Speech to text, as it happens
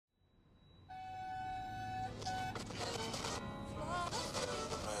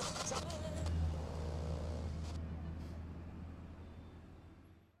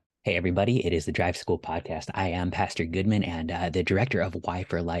Hey, everybody. It is the Drive School podcast. I am Pastor Goodman and the director of Why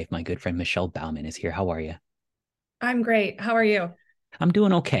for Life. My good friend Michelle Bauman is here. How are you? I'm great. How are you? I'm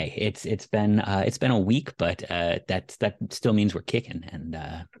doing okay. It's been a week, but that still means we're kicking, and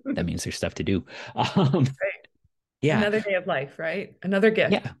that means there's stuff to do. Um, Great. yeah, Another day of life, right? Another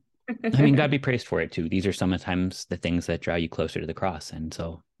gift. yeah. I mean, God be praised for it too. These are sometimes the things that draw you closer to the cross, and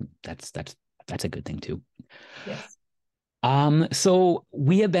so that's a good thing too. Yes. So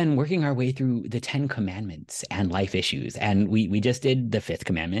we have been working our way through the Ten Commandments and life issues, and we just did the fifth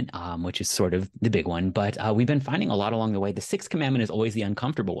commandment, which is sort of the big one. But we've been finding a lot along the way. The sixth commandment is always the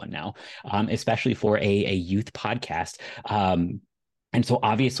uncomfortable one now, especially for a youth podcast. And so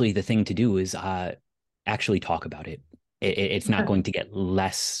obviously the thing to do is actually talk about it. It's not Yeah. going to get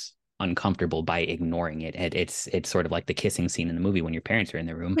less uncomfortable by ignoring it. It's sort of like the kissing scene in the movie when your parents are in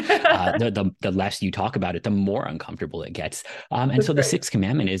the room. The less you talk about it, the more uncomfortable it gets. And That's so the great. sixth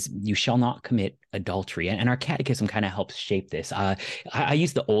commandment is you shall not commit adultery. And our catechism kind of helps shape this. I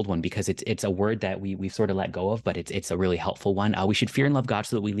use the old one because it's a word that we've sort of let go of, but it's a really helpful one. We should fear and love God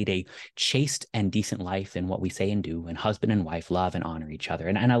so that we lead a chaste and decent life in what we say and do, and husband and wife love and honor each other.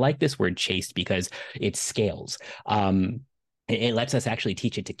 And I like this word chaste because it scales. It lets us actually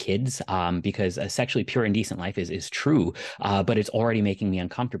teach it to kids because a sexually pure and decent life is true, but it's already making me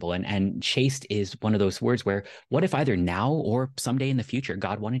uncomfortable. And chaste is one of those words where what if either now or someday in the future,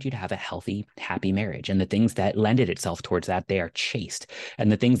 God wanted you to have a healthy, happy marriage? And the things that lended itself towards that, they are chaste.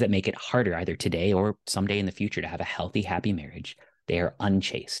 And the things that make it harder either today or someday in the future to have a healthy, happy marriage, they are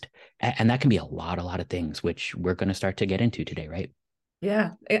unchaste. And that can be a lot of things, which we're going to start to get into today, right?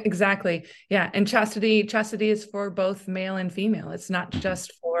 Yeah, exactly. Yeah. And chastity is for both male and female. It's not Mhm.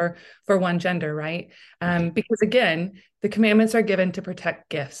 just for one gender, right? Right. Because again, the commandments are given to protect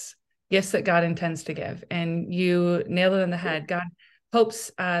gifts that God intends to give. And you nailed it on the head. God hopes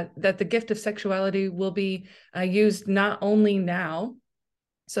that the gift of sexuality will be used not only now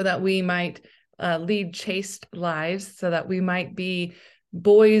so that we might lead chaste lives, so that we might be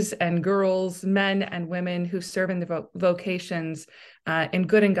boys and girls, men and women who serve in the vocations in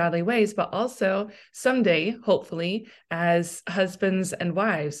good and godly ways, but also someday, hopefully, as husbands and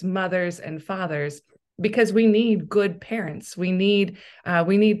wives, mothers and fathers, because we need good parents. We need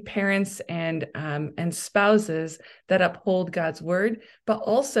parents and spouses that uphold God's word, but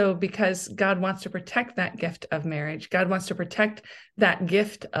also because God wants to protect that gift of marriage. God wants to protect that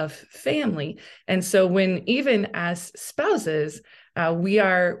gift of family. And so when even as spouses,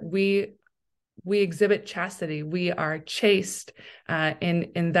 we exhibit chastity, we are chaste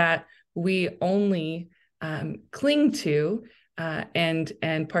in that we only cling to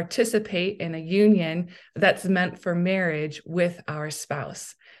and participate in a union that's meant for marriage with our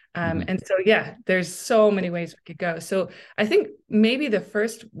spouse. Mhm. And so, yeah, there's so many ways we could go. So I think maybe the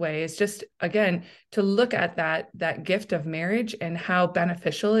first way is just, again, to look at that gift of marriage and how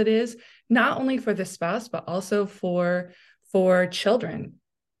beneficial it is, not only for the spouse, but also for children,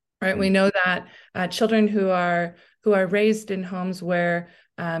 right? We Mhm. know that children who are raised in homes where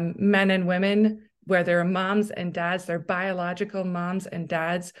men and women, where their moms and dads, their biological moms and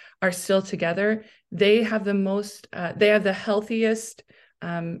dads are still together, they have the healthiest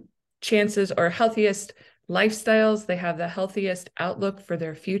um, chances or healthiest lifestyles. They have the healthiest outlook for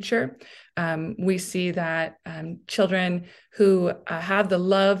their future. We see that children who have the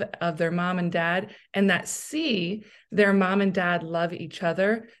love of their mom and dad and that see their mom and dad love each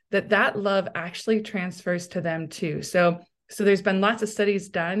other, that love actually transfers to them too. So there's been lots of studies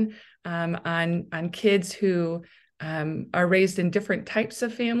done on kids who are raised in different types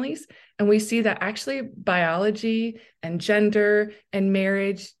of families. And we see that actually biology and gender and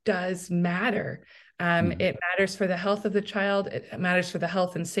marriage does matter. Mhm. It matters for the health of the child. It matters for the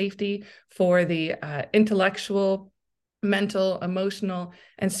health and safety, for the intellectual, mental, emotional,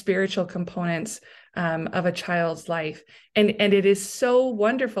 and spiritual components of a child's life. And it is so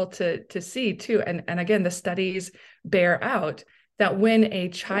wonderful to see too. And again, the studies bear out that when a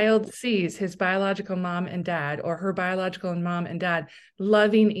child sees his biological mom and dad or her biological mom and dad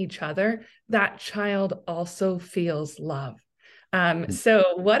loving each other, that child also feels love. So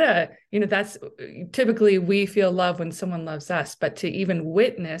that's typically we feel love when someone loves us, but to even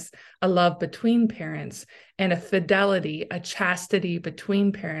witness a love between parents and a fidelity, a chastity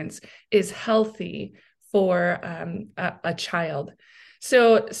between parents is healthy for a child.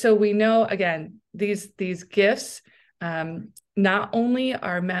 So we know again these gifts not only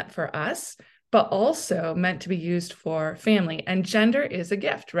are meant for us, but also meant to be used for family. And gender is a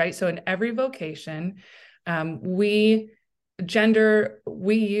gift, right? So in every vocation, we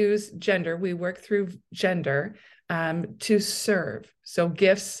use gender, we work through gender to serve. So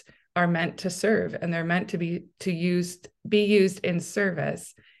gifts are meant to serve, and they're meant to be used in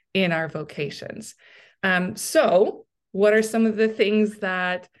service in our vocations. So what are some of the things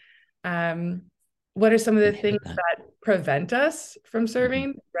that prevent us from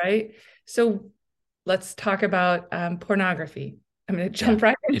serving, right? So let's talk about pornography. I'm going to jump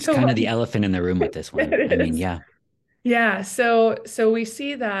right It's into kind of one. the elephant in the room with this one. It I mean, is. yeah. Yeah. So we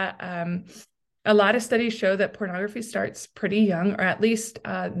see that a lot of studies show that pornography starts pretty young, or at least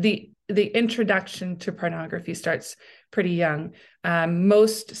the introduction to pornography starts pretty young.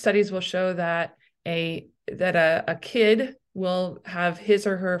 Most studies will show that a kid will have his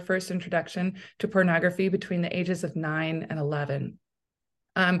or her first introduction to pornography between the ages of 9 and 11.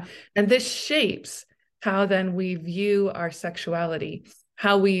 And this shapes how then we view our sexuality,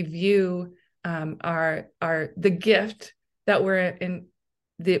 how we view the gift that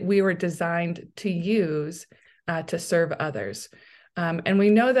we were designed to use to serve others. And we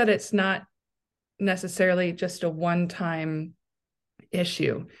know that it's not necessarily just a one-time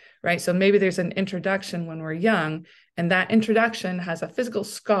issue, right? So maybe there's an introduction when we're young, and that introduction has a physical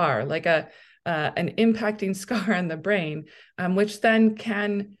scar, like an impacting scar on the brain, which then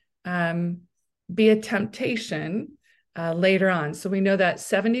can be a temptation later on. So we know that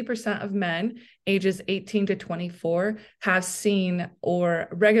 70% of men ages 18 to 24 have seen or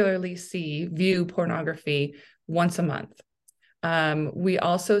regularly view pornography once a month. We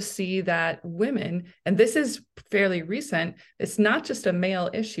also see that women, and this is fairly recent, it's not just a male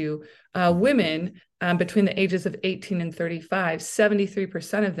issue, women between the ages of 18 and 35,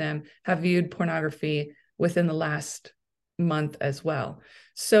 73% of them have viewed pornography within the last month as well.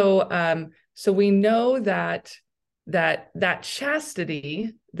 So we know that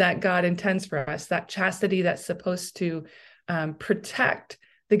chastity that God intends for us, that chastity that's supposed to protect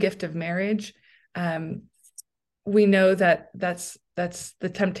the gift of marriage, we know that that's the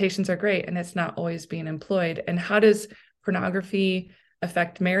temptations are great, and it's not always being employed. And how does pornography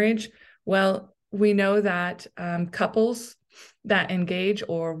affect marriage? Well, we know that couples that engage,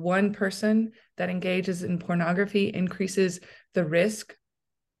 or one person that engages in pornography, increases the risk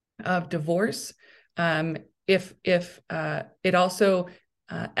of divorce. If it also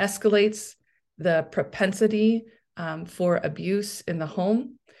escalates the propensity for abuse in the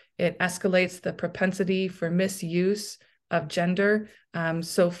home. It escalates the propensity for misuse of gender.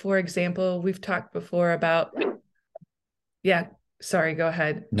 So for example, we've talked before about, yeah, sorry, go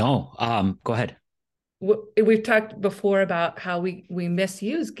ahead. No, go ahead. We've talked before about how we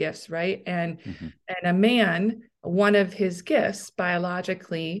misuse gifts, right? And a man, one of his gifts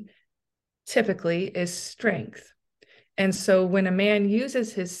biologically, typically, is strength. And so when a man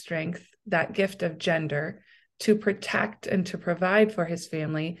uses his strength, that gift of gender, to protect and to provide for his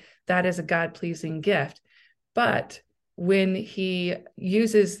family, that is a God-pleasing gift. But when he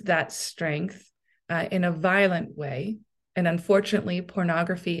uses that strength in a violent way, and unfortunately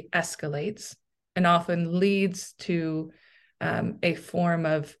pornography escalates and often leads to a form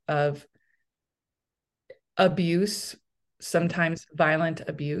of abuse, sometimes violent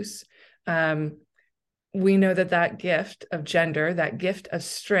abuse, we know that gift of gender, that gift of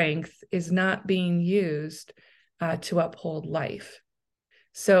strength, is not being used to uphold life.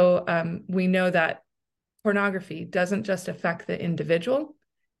 So we know that pornography doesn't just affect the individual.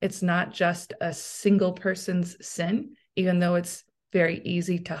 It's not just a single person's sin, even though it's very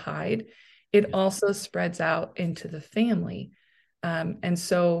easy to hide. It also spreads out into the family. And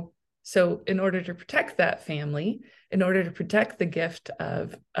so in order to protect that family, in order to protect the gift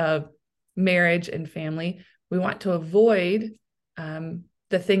of marriage and family, we want to avoid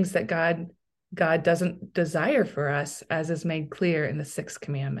the things that God doesn't desire for us, as is made clear in the 6th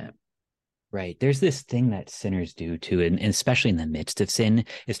commandment. Right. There's this thing that sinners do too, and especially in the midst of sin,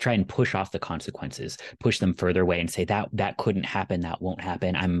 is try and push off the consequences, push them further away and say that couldn't happen, that won't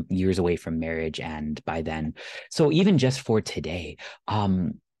happen. I'm years away from marriage, and by then. So even just for today,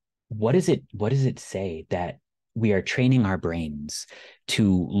 what does it say that we are training our brains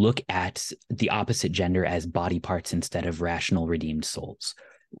to look at the opposite gender as body parts instead of rational, redeemed souls?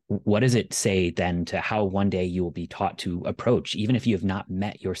 What does it say then to how one day you will be taught to approach, even if you have not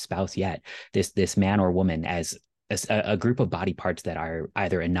met your spouse yet, this man or woman as a group of body parts that are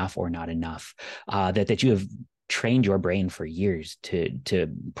either enough or not enough, that you have trained your brain for years to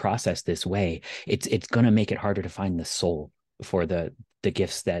process this way? It's going to make it harder to find the soul for the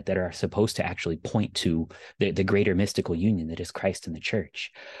gifts that are supposed to actually point to the greater mystical union that is Christ and the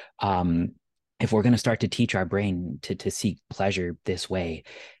church. If we're going to start to teach our brain to seek pleasure this way,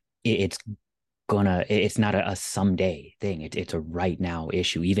 it's not a someday thing. It's a right now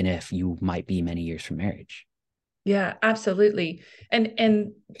issue, even if you might be many years from marriage. Yeah, absolutely.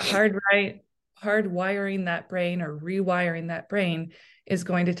 And hardwiring that brain or rewiring that brain is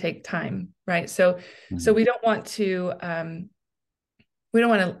going to take time, right? So Mhm. we don't want to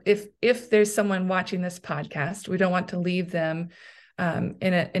if there's someone watching this podcast, we don't want to leave them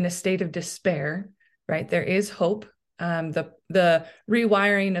in a state of despair, right? There is hope. The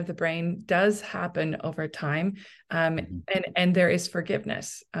rewiring of the brain does happen over time, Mhm. and there is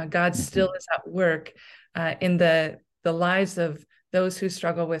forgiveness. God still Mhm. is at work in the lives of those who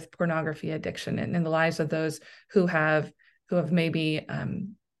struggle with pornography addiction, and in the lives of those who have maybe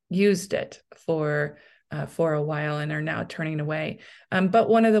used it for a while and are now turning away. But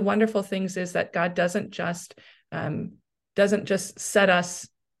one of the wonderful things is that God doesn't just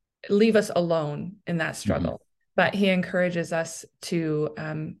leave us alone in that Mhm. struggle, but He encourages us to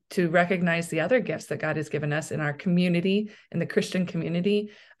recognize the other gifts that God has given us in our community, in the Christian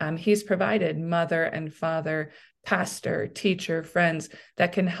community. He's provided mother and father, pastor, teacher, friends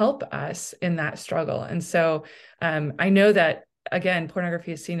that can help us in that struggle. And so I know that, again,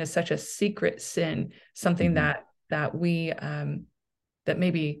 pornography is seen as such a secret sin, something Mhm. that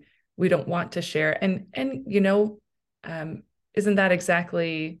maybe we don't want to share. And um, isn't that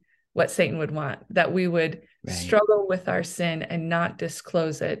exactly what Satan would want? That we would Right. struggle with our sin and not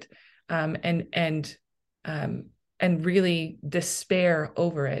disclose it, um, and and um, and really despair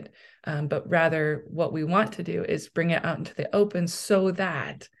over it. But rather, what we want to do is bring it out into the open so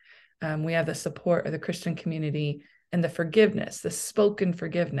that we have the support of the Christian community and the forgiveness, the spoken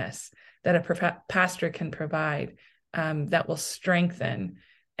forgiveness that a pastor can provide, that will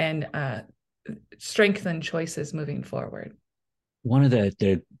and strengthen choices moving forward. One of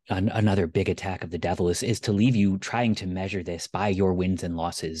the another big attack of the devil is to leave you trying to measure this by your wins and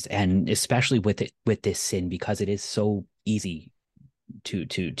losses, and especially with this sin, because it is so easy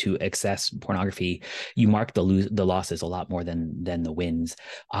to access pornography. You mark the losses a lot more than the wins,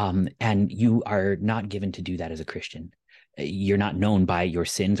 and you are not given to do that as a Christian. You're not known by your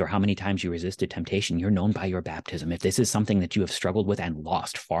sins or how many times you resisted temptation. You're known by your baptism. If this is something that you have struggled with and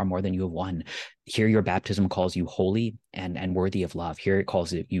lost far more than you have won, here your baptism calls you holy and worthy of love. Here it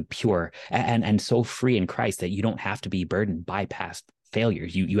calls you pure and so free in Christ that you don't have to be burdened by past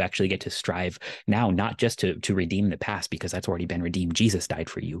failures. You actually get to strive now, not just to redeem the past, because that's already been redeemed. Jesus died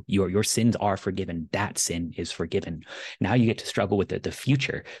for you. Your sins are forgiven. That sin is forgiven. Now you get to struggle with the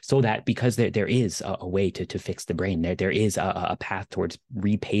future, so that because there is a way to fix the brain, there is a path towards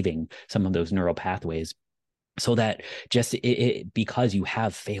repaving some of those neural pathways, so that just because you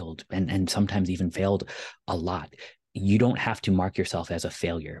have failed and sometimes even failed a lot, you don't have to mark yourself as a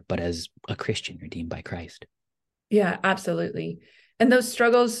failure, but as a Christian redeemed by Christ. Yeah, absolutely. And those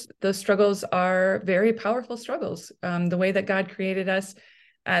struggles are very powerful struggles. The way that God created us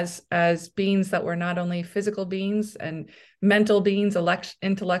as beings that were not only physical beings and mental beings,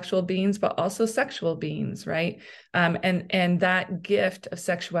 intellectual beings, but also sexual beings, right? And that gift of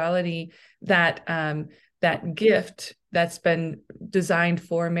sexuality, that gift that's been designed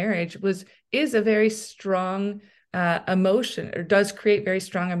for marriage is a very strong emotion, or does create very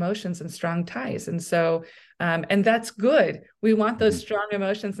strong emotions and strong ties. And that's good. We want those Mhm. strong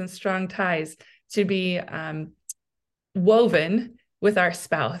emotions and strong ties to be woven with our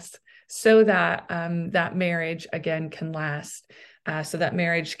spouse, so that that marriage again can last, so that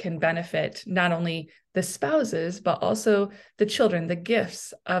marriage can benefit not only the spouses but also the children, the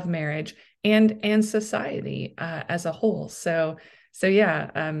gifts of marriage, and society as a whole. So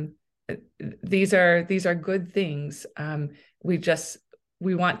yeah, these are good things.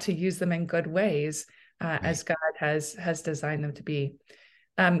 We want to use them in good ways, Right. as God has designed them to be.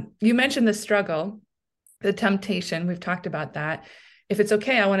 You mentioned the struggle, the temptation. We've talked about that. If it's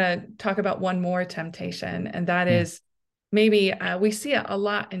okay, I want to talk about one more temptation, and that Yeah. is maybe we see it a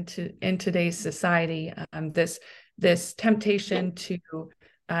lot in today's society. This temptation to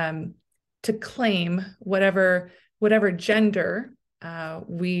claim whatever gender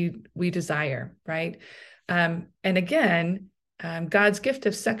we desire, right? And again, God's gift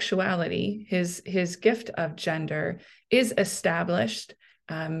of sexuality, His gift of gender, is established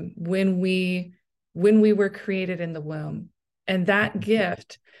when we were created in the womb. And that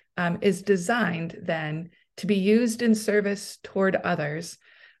gift is designed then to be used in service toward others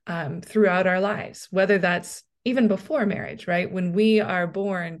throughout our lives, whether that's even before marriage, right? When we are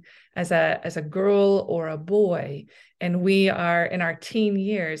born as a girl or a boy, and we are in our teen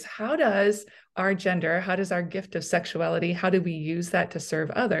years, how does our gender, how does our gift of sexuality, how do we use that to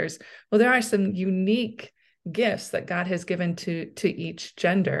serve others? Well, there are some unique gifts that God has given to each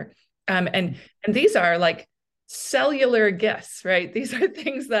gender. And these are like cellular gifts, right? These are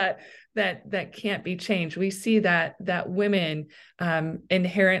things that can't be changed. We see that women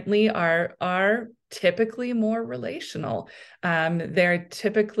inherently are typically more relational. They're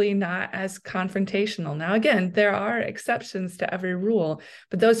typically not as confrontational. Now, again, there are exceptions to every rule,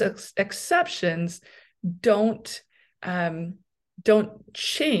 but those exceptions don't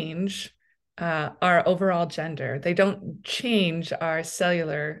change our overall gender. They don't change our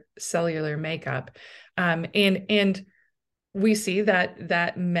cellular makeup. And we see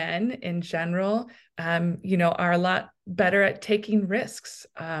that men in general, are a lot better at taking risks.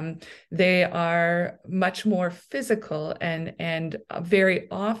 They are much more physical and very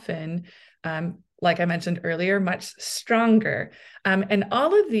often, like I mentioned earlier, much stronger. And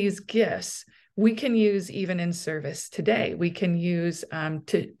all of these gifts we can use even in service today. We can use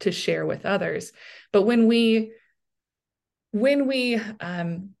to share with others. But when we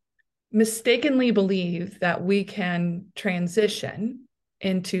mistakenly believe that we can transition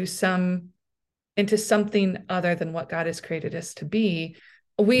into something other than what God has created us to be,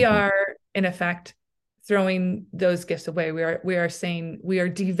 we are in effect throwing those gifts away. We are saying we are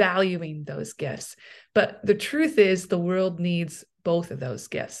devaluing those gifts. But the truth is the world needs both of those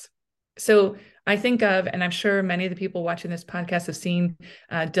gifts. So I think of, and I'm sure many of the people watching this podcast have seen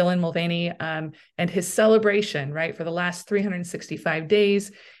Dylan Mulvaney and his celebration, right? For the last 365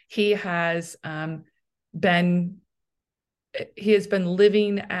 days, he has been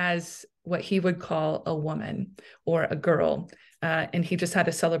living as what he would call a woman or a girl. And he just had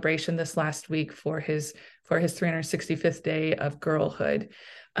a celebration this last week for his 365th day of girlhood.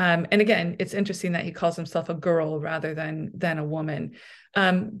 And again, it's interesting that he calls himself a girl rather than a woman.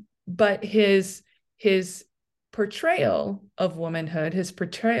 But his portrayal of womanhood, his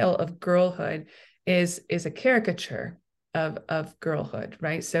portrayal of girlhood is a caricature of girlhood,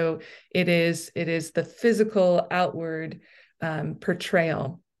 right? So it is the physical outward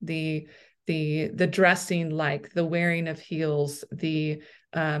portrayal, the dressing, like the wearing of heels, the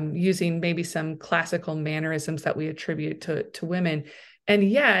using maybe some classical mannerisms that we attribute to women. And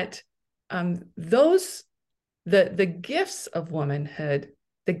yet those the gifts of womanhood,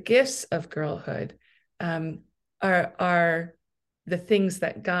 the gifts of girlhood are the things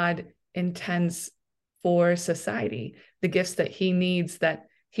that God intends for society, the gifts that he needs, that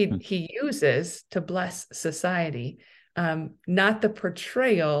he uses to bless society, not the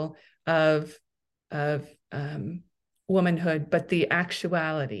portrayal of womanhood, but the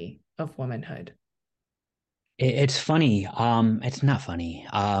actuality of womanhood. It's funny. It's not funny.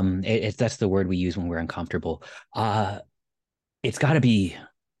 That's the word we use when we're uncomfortable. It's got to be,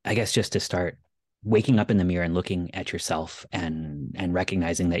 I guess, just to start waking up in the mirror and looking at yourself and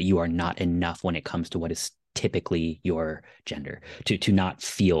recognizing that you are not enough when it comes to what is typically your gender, to not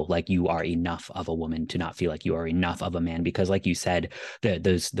feel like you are enough of a woman, to not feel like you are enough of a man, because like you said,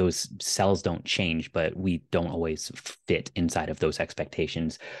 those cells don't change, but we don't always fit inside of those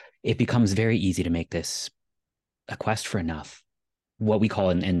expectations. It becomes very easy to make this a quest for enough, what we call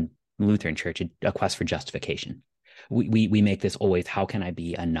in Lutheran church, a quest for justification. We make this always, how can I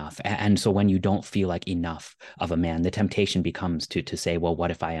be enough? And so when you don't feel like enough of a man, the temptation becomes to say, well,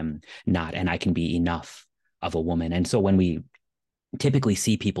 what if I am not, and I can be enough of a woman? And so when we typically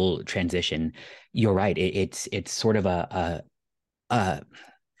see people transition, you're right. It's sort of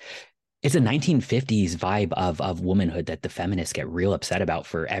it's a 1950s vibe of womanhood that the feminists get real upset about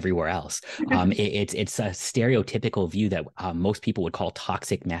for everywhere else. It's a stereotypical view that most people would call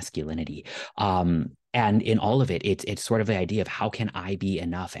toxic masculinity. And in all of it, it's sort of the idea of how can I be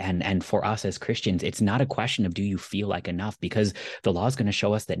enough? And for us as Christians, it's not a question of do you feel like enough, because the law is going to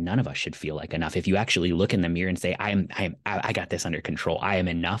show us that none of us should feel like enough. If you actually look in the mirror and say, I got this under control, I am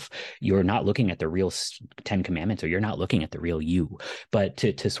enough, you're not looking at the real 10 commandments, or you're not looking at the real you. But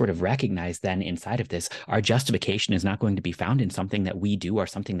to sort of recognize then inside of this, our justification is not going to be found in something that we do or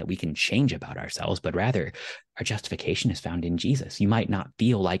something that we can change about ourselves, but rather our justification is found in Jesus. You might not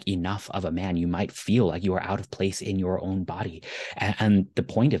feel like enough of a man. You might feel like you are out of place in your own body. And the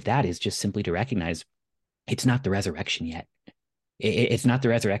point of that is just simply to recognize it's not the resurrection yet. It's not the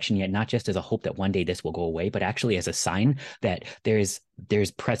resurrection yet, not just as a hope that one day this will go away, but actually as a sign that there's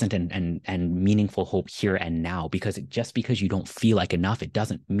present and meaningful hope here and now. Because just because you don't feel like enough, it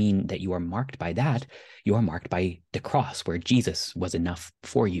doesn't mean that you are marked by that. You are marked by the cross, where Jesus was enough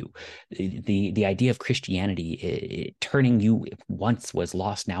for you. The idea of Christianity, turning you once was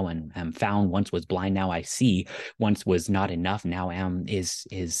lost, now am found, once was blind, now I see, once was not enough, now am,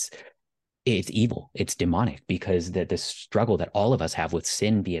 is it's evil, it's demonic, because the struggle that all of us have with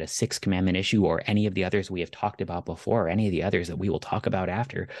sin, be it a sixth commandment issue or any of the others we have talked about before, or any of the others that we will talk about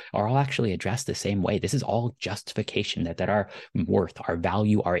after, are all actually addressed the same way. This is all justification, that our worth, our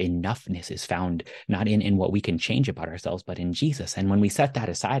value, our enoughness is found not in what we can change about ourselves, but in Jesus. And when we set that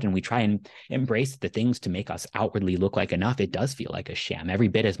aside and we try and embrace the things to make us outwardly look like enough, it does feel like a sham. Every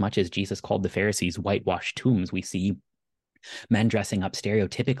bit as much as Jesus called the Pharisees whitewashed tombs, we see men dressing up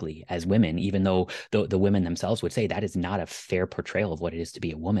stereotypically as women, even though the women themselves would say that is not a fair portrayal of what it is to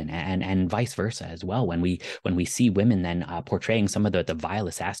be a woman, and vice versa as well. When we see women then portraying some of the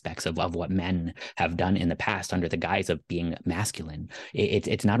vilest aspects of what men have done in the past under the guise of being masculine,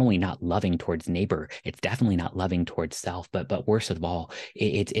 it's not only not loving towards neighbor, it's definitely not loving towards self, but worst of all,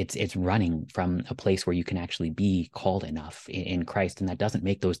 it's running from a place where you can actually be called enough in Christ, and that doesn't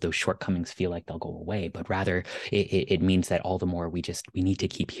make those shortcomings feel like they'll go away, but rather it means that all the more we need to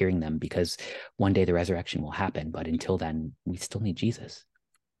keep hearing them, because one day the resurrection will happen. But until then, we still need Jesus.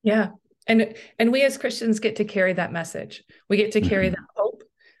 Yeah. And we as Christians get to carry that message. We get to carry that hope,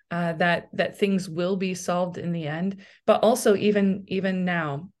 that things will be solved in the end, but also even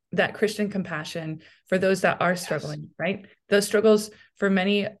now, that Christian compassion for those that are struggling, right? Those struggles for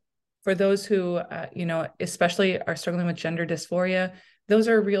many, for those who, especially are struggling with gender dysphoria, those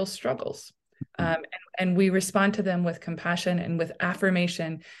are real struggles. And we respond to them with compassion and with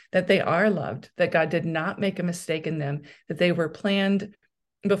affirmation that they are loved, that God did not make a mistake in them, that they were planned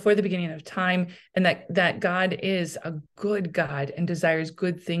before the beginning of time, and that God is a good God and desires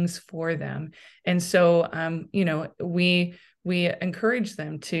good things for them. And so, we encourage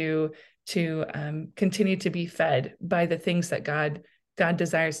them to continue to be fed by the things that God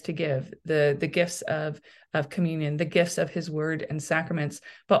desires to give, the gifts of communion, the gifts of His word and sacraments,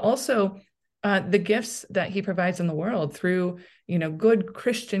 but also the gifts that He provides in the world through, good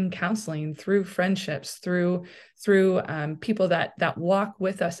Christian counseling, through friendships, through people that walk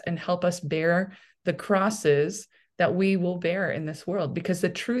with us and help us bear the crosses that we will bear in this world. Because the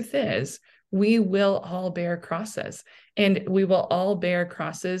truth is, we will all bear crosses, and we will all bear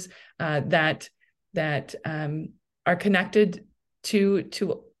crosses that are connected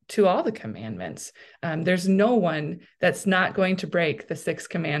to all the commandments. There's no one that's not going to break the sixth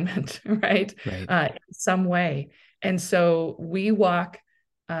commandment, right? In some way. And so we walk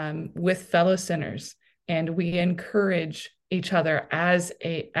with fellow sinners, and we encourage each other as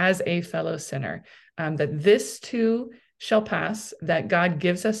a fellow sinner, that this too shall pass, that God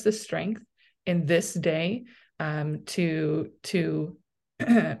gives us the strength in this day to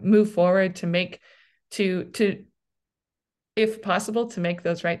move forward, to if possible, to make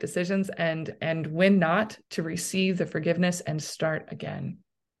those right decisions, and when not, to receive the forgiveness and start again.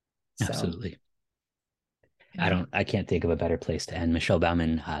 Absolutely. Yeah. I can't think of a better place to end. Michelle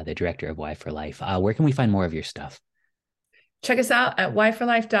Bauman, the director of Y for Life. Where can we find more of your stuff? Check us out at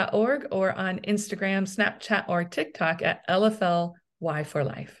yforlife.org, or on Instagram, Snapchat, or TikTok at LFL Y for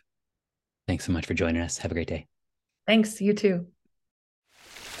Life. Thanks so much for joining us. Have a great day. Thanks. You too.